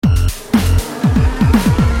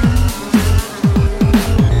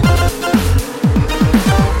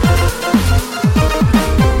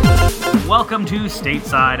welcome to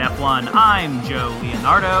Stateside F1. I'm Joe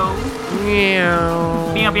Leonardo.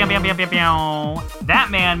 Meow. Meow, meow, meow, meow, meow, meow.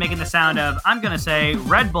 That man making the sound of, I'm going to say,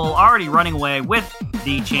 Red Bull already running away with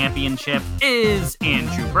the championship is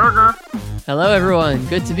Andrew Berger. Hello, everyone.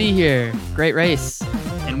 Good to be here. Great race.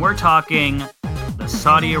 And we're talking the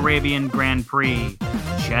Saudi Arabian Grand Prix,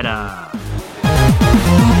 Jeddah.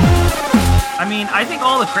 I mean, I think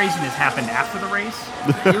all the craziness happened after the race.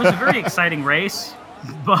 It was a very exciting race,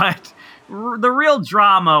 but the real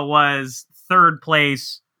drama was third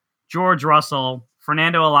place, George Russell,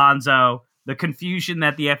 Fernando Alonso, the confusion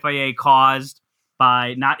that the FIA caused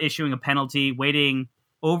by not issuing a penalty, waiting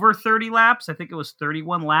over 30 laps. I think it was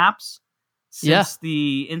 31 laps since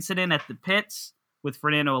the incident at the pits with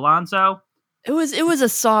Fernando Alonso. It was a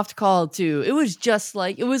soft call too. It was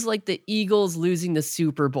like the Eagles losing the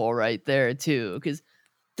Super Bowl right there too, because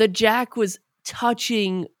the jack was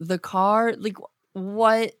touching the car. Like,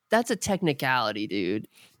 what? That's a technicality, dude.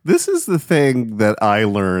 This is the thing that I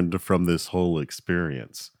learned from this whole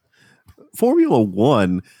experience. Formula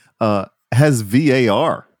One has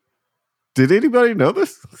VAR. Did anybody know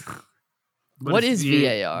this? What is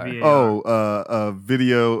VAR?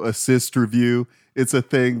 Video assist review. It's a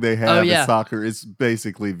thing they have in soccer. It's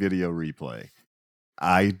basically video replay.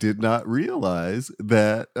 I did not realize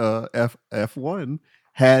that F1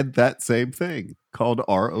 had that same thing called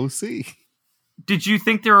ROC. Did you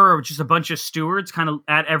think there were just a bunch of stewards kind of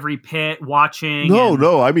at every pit watching?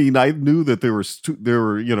 No. I mean, I knew that there were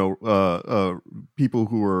people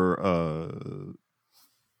who were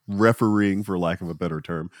refereeing, for lack of a better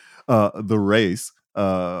term, the race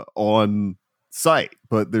on site,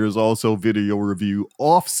 but there's also video review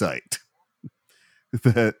off site.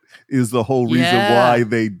 That is the whole reason why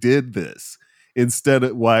they did this. Instead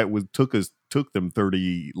of why it took them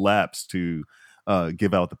 30 laps to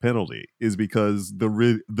give out the penalty, is because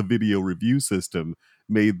the video review system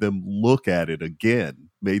made them look at it again,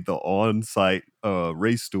 made the on-site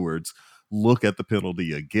race stewards look at the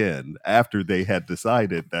penalty again after they had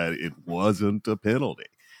decided that it wasn't a penalty.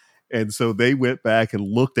 And so they went back and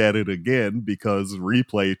looked at it again because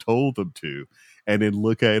replay told them to. And in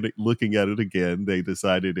looking at it again, they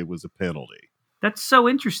decided it was a penalty. That's so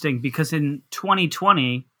interesting because in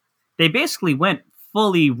 2020, they basically went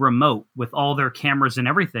fully remote with all their cameras and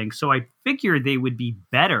everything. So I figured they would be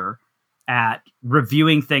better at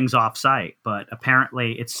reviewing things off-site. But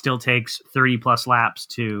apparently it still takes 30 plus laps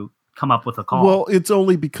to come up with a call. Well, it's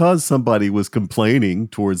only because somebody was complaining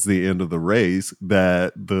towards the end of the race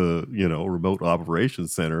that the, remote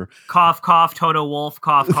operations center. Cough, cough, Toto Wolff,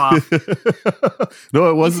 cough, cough. No,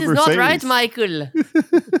 it wasn't. This is not right, Michael.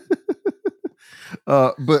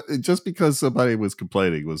 But just because somebody was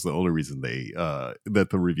complaining was the only reason that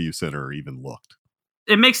the review center even looked.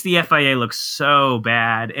 It makes the FIA look so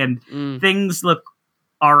bad, and things look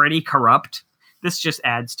already corrupt. This just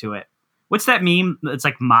adds to it. What's that meme? It's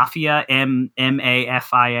like Mafia,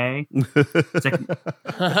 MAFIA. It's like,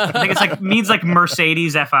 I think it's like means like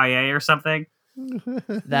Mercedes FIA or something.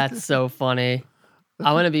 That's so funny.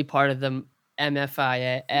 I want to be part of the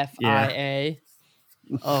MFIA, FIA. Yeah.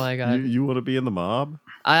 Oh my god! You want to be in the mob?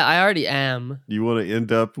 I already am. You want to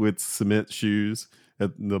end up with cement shoes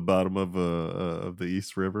at the bottom of the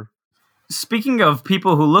East River? Speaking of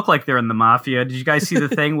people who look like they're in the mafia, did you guys see the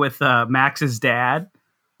thing with Max's dad?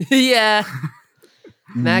 Yeah.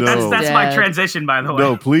 Max, that's my transition, by the way.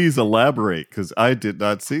 No, please elaborate, because I did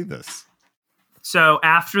not see this. So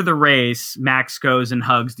after the race, Max goes and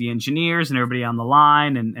hugs the engineers and everybody on the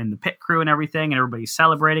line and the pit crew and everything, and everybody's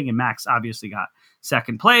celebrating, and Max obviously got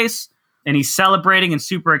second place, and he's celebrating and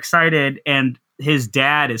super excited, and his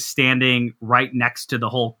dad is standing right next to the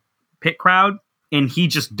whole pit crowd, and he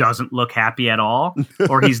just doesn't look happy at all,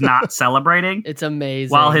 or he's not celebrating. It's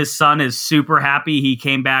amazing. While his son is super happy. He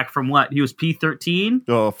came back from what? He was P13?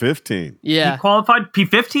 Oh, 15. Yeah. He qualified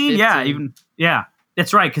P15? Yeah.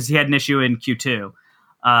 That's right, because he had an issue in Q2.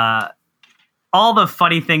 All the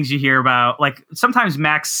funny things you hear about, like sometimes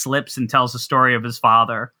Max slips and tells the story of his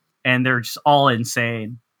father, and they're just all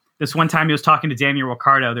insane. This one time he was talking to Daniel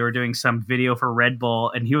Ricciardo. They were doing some video for Red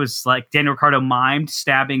Bull, and he was like, Daniel Ricciardo mimed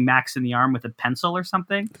stabbing Max in the arm with a pencil or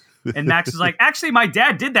something. And Max was like, actually, my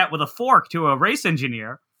dad did that with a fork to a race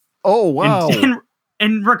engineer. Oh, wow.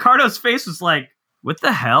 And Ricciardo's face was like, what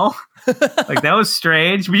the hell? Like, that was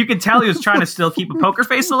strange. But you could tell he was trying to still keep a poker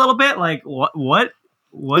face a little bit. Like, what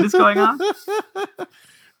is going on?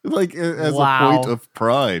 Like, as a point of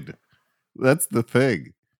pride. That's the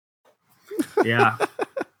thing. Yeah.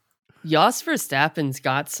 Jos Verstappen's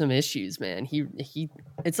got some issues, man. He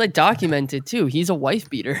it's like documented too. He's a wife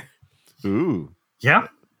beater. Ooh. Yeah.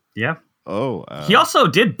 Oh, he also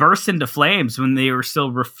did burst into flames when they were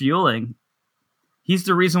still refueling. He's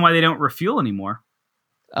the reason why they don't refuel anymore.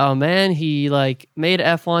 Oh man, he like made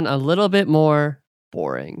F1 a little bit more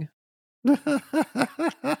boring. Well,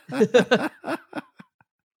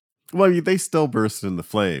 I mean, they still burst into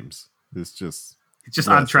flames. It's just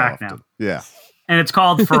on track often. now. Yeah. And it's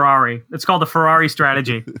called Ferrari. It's called the Ferrari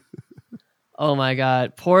strategy. Oh my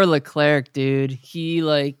god, poor Leclerc, dude. He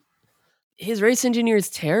like his race engineer is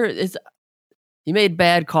terrible. He made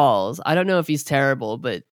bad calls. I don't know if he's terrible,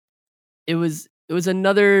 but it was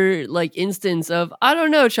another like instance of I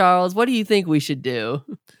don't know, Charles. What do you think we should do?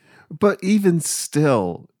 But even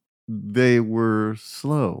still, they were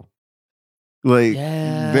slow. Like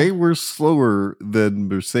they were slower than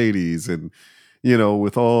Mercedes, and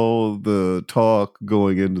with all the talk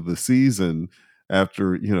going into the season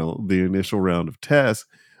after the initial round of tests,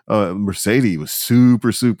 Mercedes was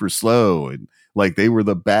super, super slow, and like they were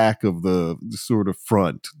the back of the sort of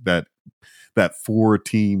front, that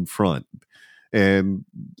 4-team front. And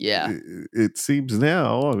it seems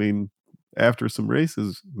now, I mean, after some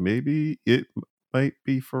races, maybe it might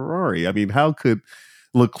be Ferrari. I mean, how could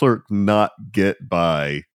Leclerc not get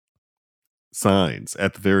by Sainz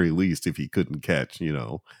at the very least if he couldn't catch,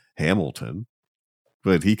 Hamilton?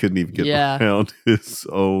 But he couldn't even get around his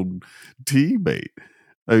own teammate.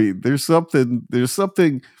 I mean,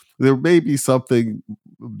 there may be something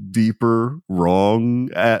deeper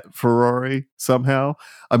wrong at Ferrari somehow.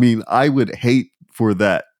 I mean, I would hate for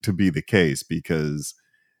that to be the case, because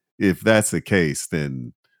if that's the case,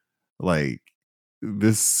 then like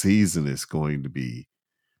this season is going to be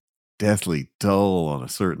deathly dull on a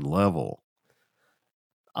certain level.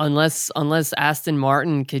 Unless Aston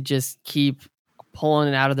Martin could just keep pulling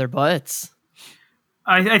it out of their butts.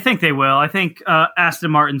 I think they will. I think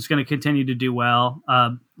Aston Martin's going to continue to do well.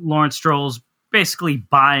 Lawrence Stroll's basically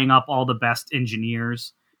buying up all the best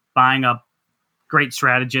engineers, buying up great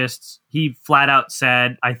strategists. He flat out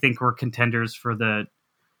said, I think we're contenders for the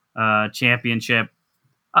championship.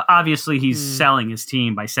 Obviously, he's selling his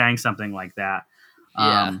team by saying something like that.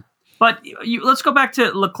 But let's go back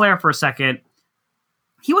to Leclerc for a second.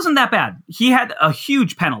 He wasn't that bad. He had a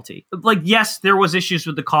huge penalty. Like, yes, there was issues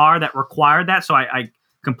with the car that required that. So I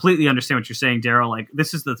completely understand what you're saying, Daryl. Like,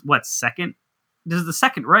 this is the second? This is the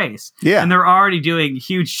second race. Yeah. And they're already doing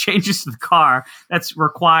huge changes to the car that's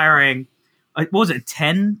requiring, what was it,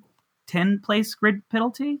 10 place grid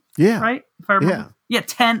penalty? Yeah. Right? If I remember. Yeah,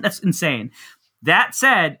 10. That's insane. That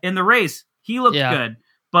said, in the race, he looked good.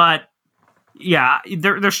 But yeah,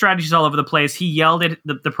 their strategies all over the place. He yelled at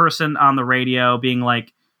the person on the radio, being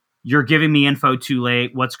like, "You're giving me info too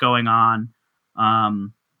late. What's going on?"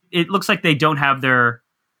 It looks like they don't have their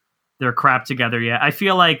crap together yet. I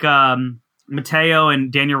feel like Matteo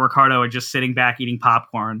and Daniel Ricciardo are just sitting back eating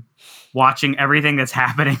popcorn, watching everything that's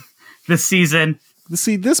happening this season.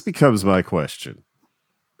 See, this becomes my question.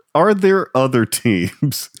 Are there other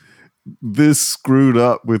teams this screwed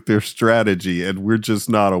up with their strategy and we're just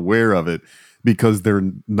not aware of it because they're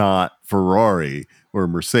not Ferrari or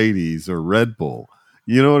Mercedes or Red Bull?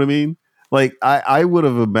 You know what I mean? Like, I would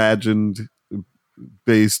have imagined,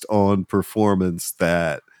 based on performance,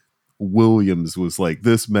 that Williams was like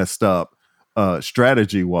this messed up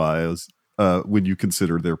strategy wise when you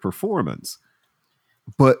consider their performance.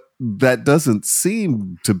 But that doesn't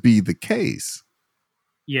seem to be the case.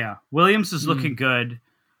 Yeah, Williams is looking good.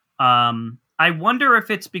 I wonder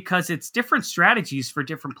if it's because it's different strategies for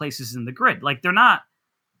different places in the grid. Like, they're not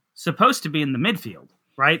supposed to be in the midfield,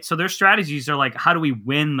 right? So their strategies are like, how do we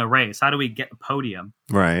win the race? How do we get a podium?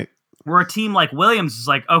 Right. Where a team like Williams is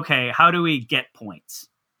like, okay, how do we get points?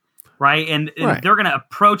 Right? And they're going to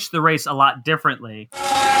approach the race a lot differently.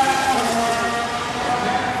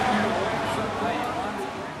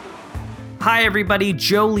 Hi, everybody.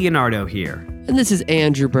 Joe Leonardo here. And this is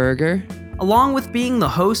Andrew Berger. Along with being the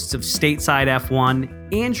hosts of Stateside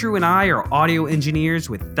F1, Andrew and I are audio engineers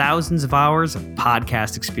with thousands of hours of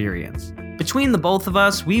podcast experience. Between the both of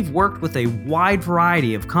us, we've worked with a wide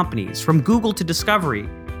variety of companies, from Google to Discovery,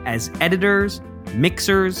 as editors,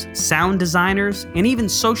 mixers, sound designers, and even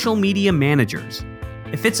social media managers.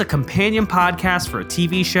 If it's a companion podcast for a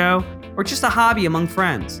TV show or just a hobby among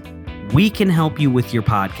friends, we can help you with your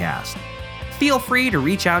podcast. Feel free to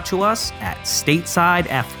reach out to us at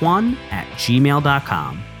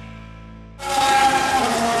statesidef1@gmail.com.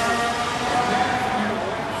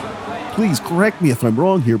 Please correct me if I'm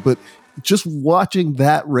wrong here, but just watching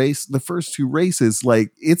that race, the first two races,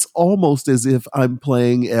 like, it's almost as if I'm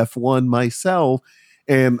playing F1 myself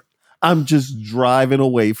and I'm just driving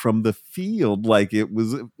away from the field. Like, it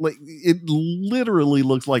literally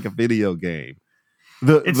looks like a video game.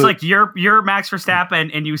 It's like you're Max Verstappen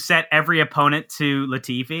and you set every opponent to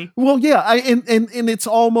Latifi. Well, yeah, and it's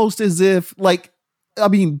almost as if, like, I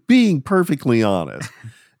mean, being perfectly honest,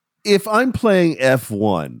 if I'm playing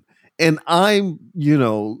F1 and I'm,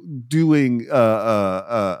 doing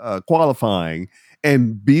qualifying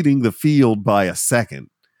and beating the field by a second,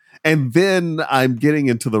 and then I'm getting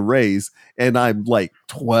into the race and I'm like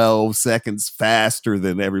 12 seconds faster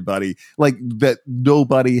than everybody, like that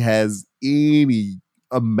nobody has any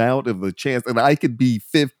amount of a chance, and I could be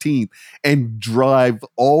 15th and drive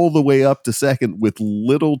all the way up to second with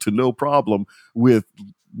little to no problem with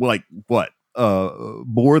like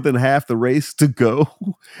more than half the race to go.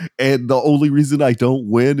 And the only reason I don't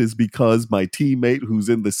win is because my teammate who's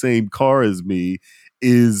in the same car as me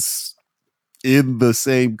is in the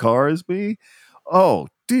same car as me. Oh,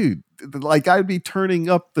 dude, like I'd be turning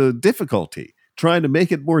up the difficulty, trying to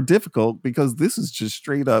make it more difficult, because this is just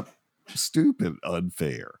straight up stupid,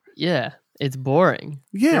 unfair. Yeah, it's boring.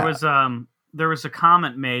 Yeah. There was a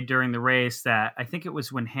comment made during the race that I think it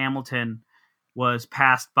was when Hamilton was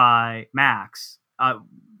passed by Max.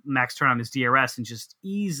 Max turned on his DRS and just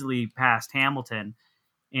easily passed Hamilton.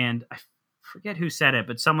 And I forget who said it,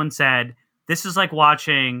 but someone said, this is like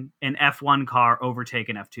watching an F1 car overtake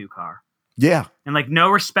an F2 car. Yeah. And like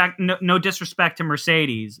no disrespect to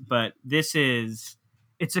Mercedes, but it's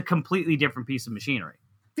a completely different piece of machinery.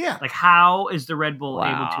 Yeah. Like, how is the Red Bull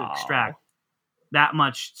able to extract that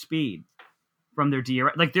much speed from their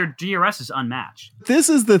DRS? Like, their DRS is unmatched. This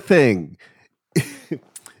is the thing.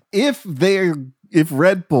 If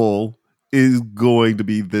Red Bull is going to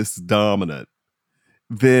be this dominant,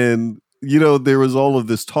 then, there was all of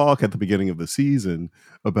this talk at the beginning of the season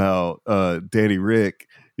about Danny Rick.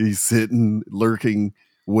 He's sitting, lurking,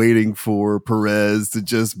 waiting for Perez to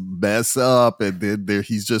just mess up, and then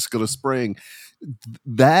he's just going to spring.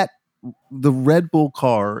 That the Red Bull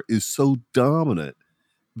car is so dominant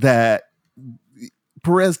that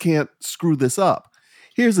Perez can't screw this up.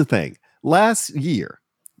 Here's the thing. Last year,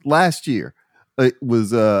 it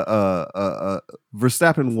was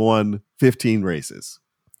Verstappen won 15 races.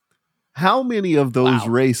 How many of those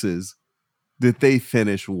races did they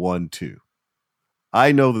finish 1-2?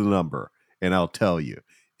 I know the number, and I'll tell you,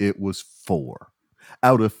 it was 4.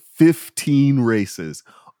 Out of 15 races,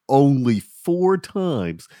 only 4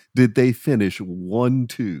 times did they finish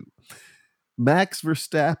 1-2. Max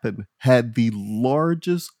Verstappen had the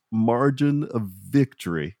largest margin of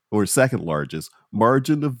victory, or second largest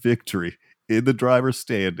margin of victory in the driver's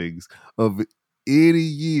standings of any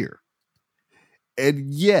year.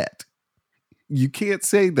 And yet, you can't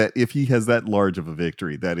say that if he has that large of a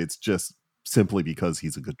victory, that it's just simply because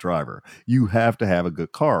he's a good driver. You have to have a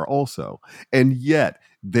good car also. And yet,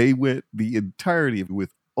 they went the entirety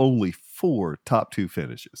with only 4 top 2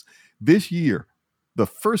 finishes. This year, the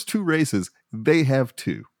first 2 races, they have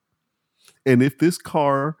 2. And if this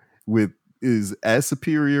car is as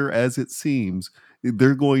superior as it seems,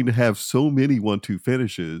 they're going to have so many 1-2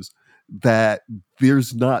 finishes that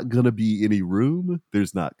there's not going to be any room.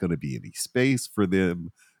 There's not going to be any space for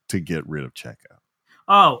them to get rid of Checo.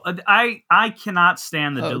 Oh, I cannot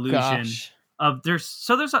stand the delusion of there's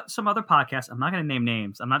some other podcasts. I'm not going to name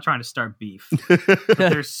names. I'm not trying to start beef. But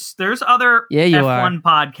there's other F1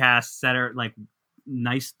 podcasts that are like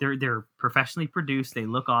nice. They're professionally produced. They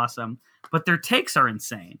look awesome, but their takes are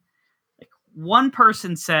insane. Like one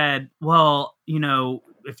person said, well,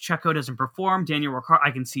 if Checo doesn't perform,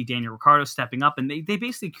 I can see Daniel Ricciardo stepping up, and they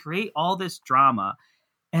basically create all this drama,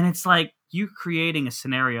 and it's like you creating a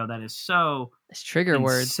scenario that is so it's trigger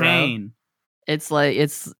words, insane. Bro. It's like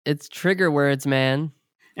it's trigger words, man.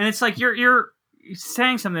 And it's like you're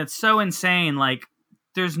saying something that's so insane. Like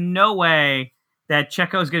there's no way that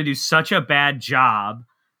Checo is going to do such a bad job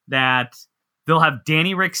that they'll have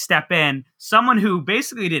Danny Rick step in, someone who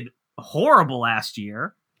basically did horrible last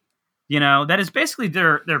year. That is basically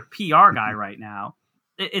their PR guy right now.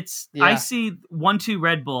 I see 1-2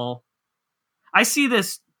 Red Bull. I see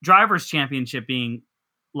this drivers' championship being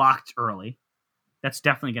locked early. That's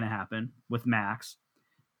definitely going to happen with Max.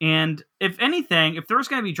 And if anything, if there's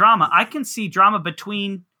going to be drama, I can see drama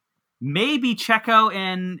between maybe Checo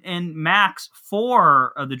and Max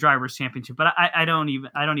for the drivers' championship. But I don't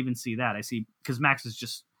even see that. I see, because Max is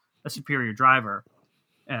just a superior driver.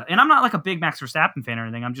 And I'm not like a big Max Verstappen fan or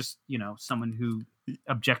anything. I'm just, someone who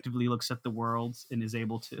objectively looks at the world and is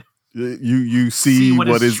able to you see what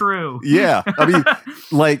is true. Yeah. I mean,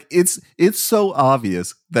 like it's so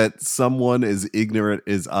obvious that someone as ignorant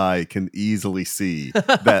as I can easily see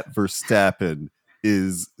that Verstappen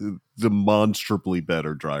is demonstrably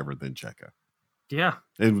better driver than Checo. Yeah.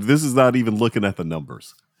 And this is not even looking at the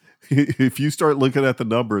numbers. If you start looking at the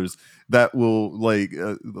numbers, that will make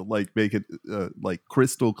it like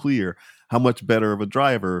crystal clear how much better of a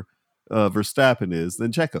driver Verstappen is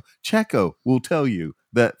than Checo. Checo will tell you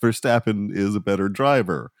that Verstappen is a better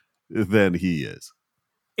driver than he is.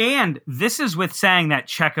 And this is with saying that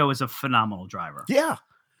Checo is a phenomenal driver. Yeah.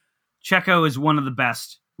 Checo is one of the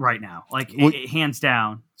best right now, hands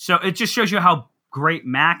down. So it just shows you how great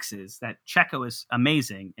Max is, that Checo is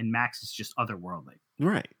amazing and Max is just otherworldly.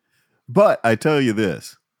 Right. But I tell you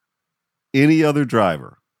this, any other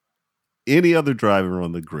driver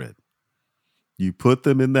on the grid, you put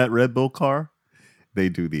them in that Red Bull car, they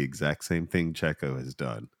do the exact same thing Checo has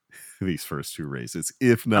done these first two races,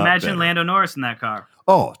 if not Imagine better. Lando Norris in that car.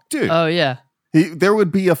 Oh, dude. Oh, yeah. There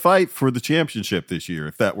would be a fight for the championship this year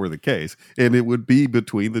if that were the case, and it would be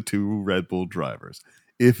between the two Red Bull drivers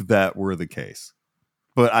if that were the case.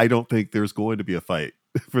 But I don't think there's going to be a fight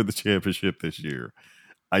for the championship this year.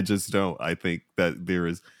 I just don't. I think that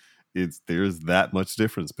there's that much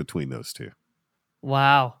difference between those two.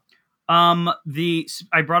 Wow.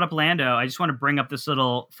 I brought up Lando. I just want to bring up this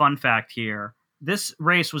little fun fact here. This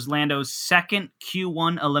race was Lando's second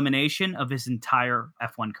Q1 elimination of his entire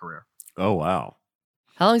F1 career. Oh, wow.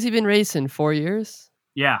 How long has he been racing? 4 years?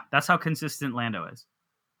 Yeah, that's how consistent Lando is.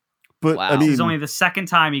 But Wow. I mean, This is only the second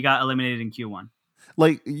time he got eliminated in Q1.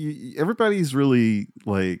 Like everybody's really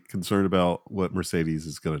like concerned about what Mercedes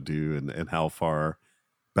is going to do and how far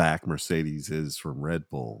back Mercedes is from Red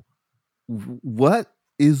Bull. What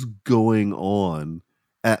is going on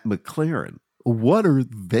at McLaren? What are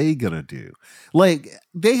they going to do? Like,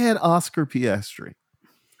 they had Oscar Piastri,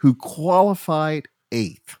 who qualified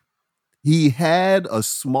 8th. He had a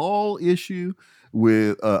small issue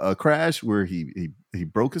with a crash where he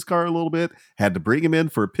broke his car a little bit, had to bring him in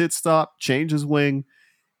for a pit stop, change his wing,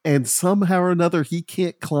 and somehow or another he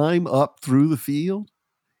can't climb up through the field.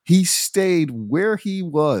 He stayed where he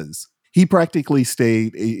was. He practically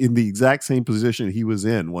stayed in the exact same position he was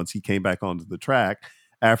in once he came back onto the track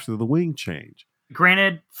after the wing change.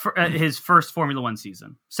 Granted, his first Formula One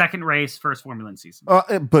season. Second race, first Formula One season.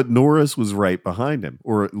 But Norris was right behind him,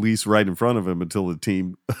 or at least right in front of him until the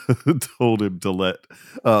team told him to let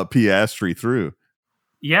Piastri through.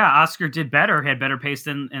 Yeah, Oscar did better, had better pace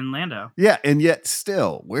than Lando. Yeah, and yet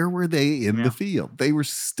still, where were they in the field? They were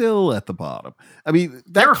still at the bottom. I mean,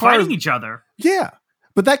 they were fighting each other. Yeah,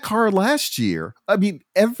 but that car last year, I mean,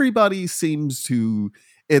 everybody seems to,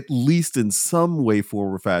 at least in some way,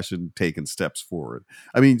 form, or fashion, taken steps forward.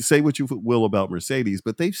 I mean, say what you will about Mercedes,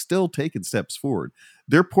 but they've still taken steps forward.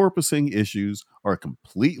 Their porpoising issues are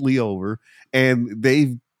completely over, and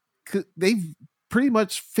they've pretty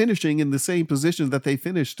much finishing in the same position that they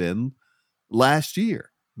finished in last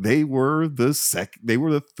year. They were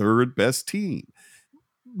the third best team.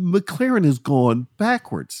 McLaren has gone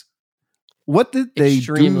backwards. What did they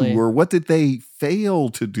do, or what did they fail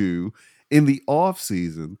to do in the off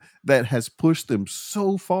season that has pushed them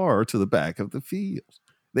so far to the back of the field?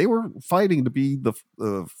 They were fighting to be the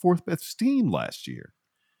fourth best team last year,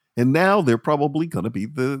 and now they're probably going to be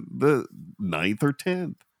the 9th or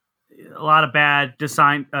 10th. A lot of bad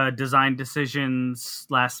design decisions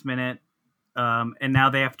last minute, and now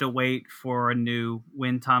they have to wait for a new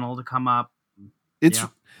wind tunnel to come up. It's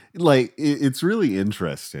really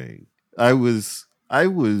interesting. I was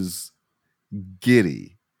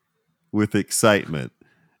giddy with excitement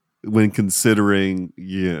when considering,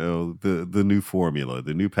 the new formula,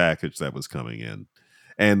 the new package that was coming in,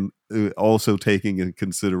 and also taking into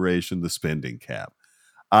consideration the spending cap.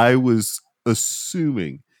 I was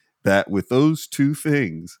assuming that with those two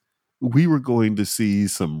things, we were going to see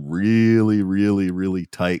some really, really, really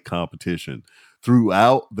tight competition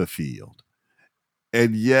throughout the field.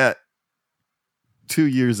 And yet, 2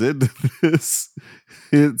 years into this,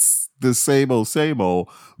 it's the same old,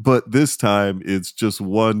 but this time it's just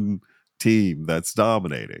one team that's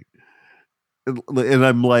dominating. And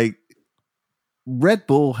I'm like, Red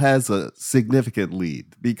Bull has a significant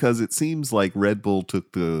lead because it seems like Red Bull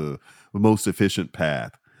took the most efficient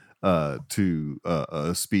path to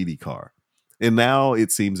a speedy car. And now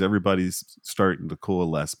it seems everybody's starting to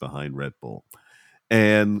coalesce behind Red Bull.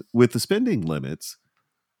 And with the spending limits,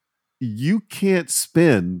 you can't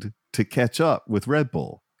spend to catch up with Red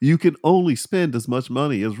Bull. You can only spend as much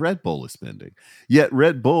money as Red Bull is spending. Yet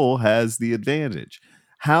Red Bull has the advantage.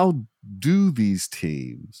 How do these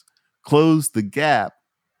teams close the gap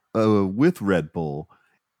with Red Bull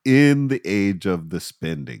in the age of the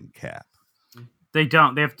spending cap? They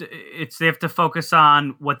don't. They have to focus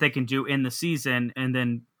on what they can do in the season and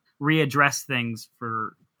then readdress things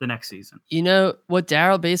for the next season. Based on what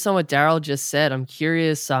Daryl just said, I'm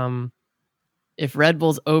curious if Red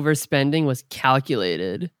Bull's overspending was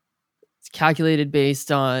calculated. It's calculated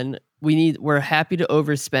based on we're happy to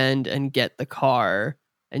overspend and get the car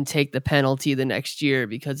and take the penalty the next year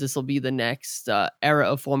because this will be the next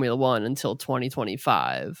era of Formula One until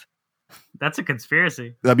 2025. That's a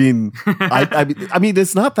conspiracy. I mean, I mean,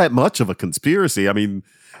 it's not that much of a conspiracy. I mean,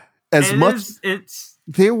 it's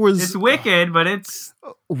wicked, but it's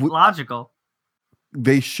logical.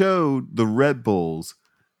 They showed the Red Bulls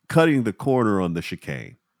cutting the corner on the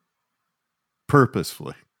chicane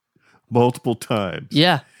purposefully multiple times.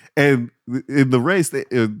 Yeah. And in the race,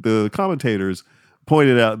 the commentators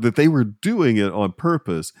pointed out that they were doing it on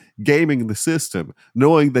purpose, gaming the system,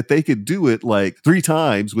 knowing that they could do it like 3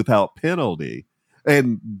 times without penalty.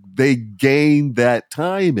 And they gained that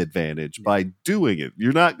time advantage by doing it.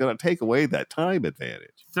 You're not going to take away that time advantage.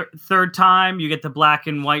 Third time, you get the black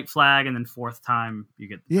and white flag, and then fourth time, you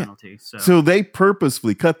get the penalty. So they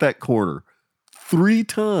purposefully cut that corner 3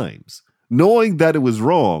 times, knowing that it was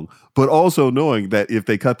wrong, but also knowing that if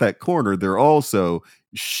they cut that corner, they're also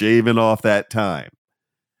shaving off that time.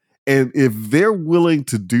 And if they're willing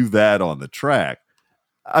to do that on the track,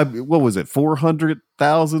 what was it,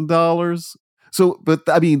 $400,000? So, but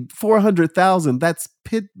I mean, $400,000,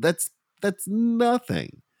 that's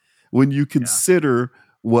nothing when you consider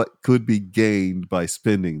what could be gained by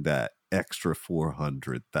spending that extra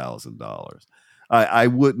 $400,000. I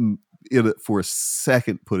wouldn't for a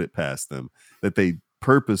second put it past them that they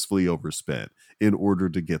purposefully overspent in order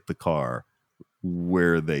to get the car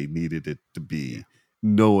where they needed it to be,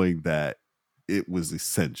 knowing that it was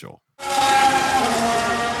essential.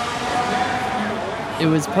 It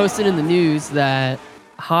was posted in the news that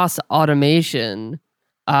Haas Automation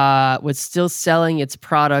was still selling its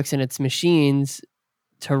products and its machines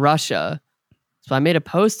to Russia. So I made a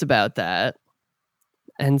post about that,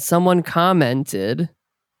 and someone commented,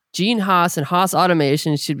 Gene Haas and Haas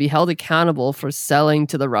Automation should be held accountable for selling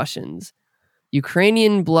to the Russians.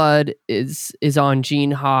 Ukrainian blood is on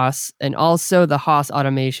Gene Haas and also the Haas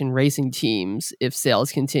Automation racing teams if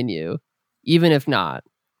sales continue. Even if not,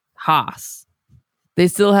 Haas. They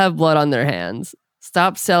still have blood on their hands.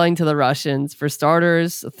 Stop selling to the Russians. For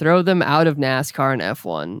starters, throw them out of NASCAR and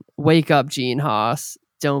F1. Wake up, Gene Haas.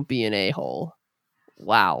 Don't be an a-hole.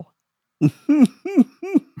 Wow.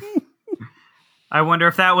 I wonder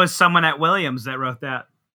if that was someone at Williams that wrote that.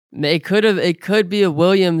 It could be a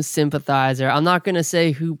Williams sympathizer. I'm not going to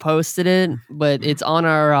say who posted it, but it's on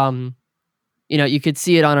our, you could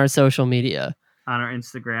see it on our social media. On our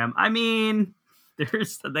Instagram. I mean,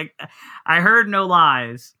 I heard no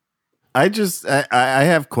lies. I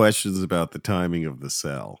have questions about the timing of the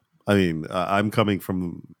sell. I mean, I'm coming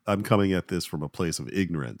at this from a place of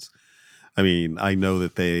ignorance. I mean, I know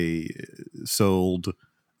that they sold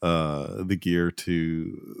the gear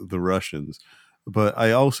to the Russians, but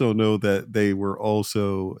I also know that they were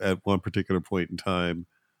also at one particular point in time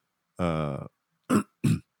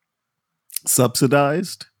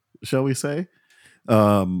subsidized, shall we say,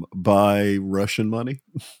 by Russian money.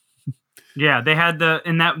 Yeah, they had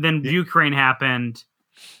then Ukraine happened,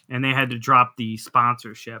 and they had to drop the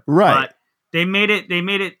sponsorship. Right. But they made it.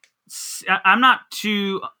 I'm not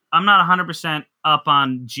 100% up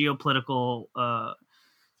on geopolitical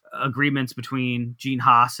agreements between Gene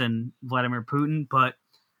Haas and Vladimir Putin, but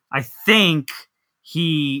I think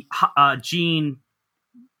Gene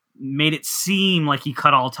made it seem like he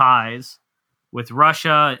cut all ties with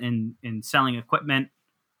Russia in selling equipment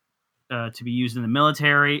to be used in the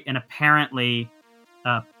military, and apparently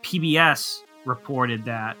PBS reported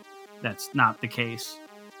that that's not the case.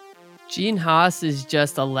 Gene Haas is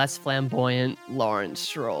just a less flamboyant Lawrence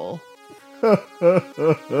Stroll.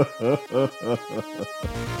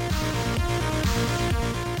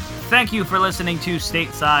 Thank you for listening to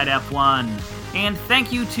Stateside F1. And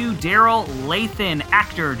thank you to Daryl Lathon,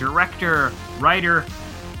 actor, director, writer,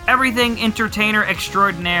 everything entertainer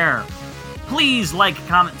extraordinaire. Please like,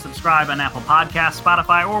 comment, subscribe on Apple Podcasts,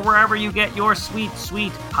 Spotify, or wherever you get your sweet,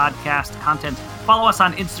 sweet podcast content. Follow us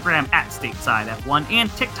on Instagram at StatesideF1 and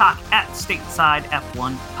TikTok at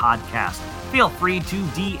StatesideF1 Podcast. Feel free to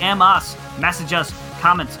DM us, message us,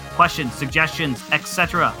 comments, questions, suggestions,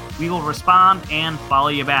 etc. We will respond and follow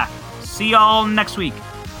you back. See y'all next week.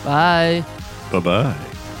 Bye. Bye-bye.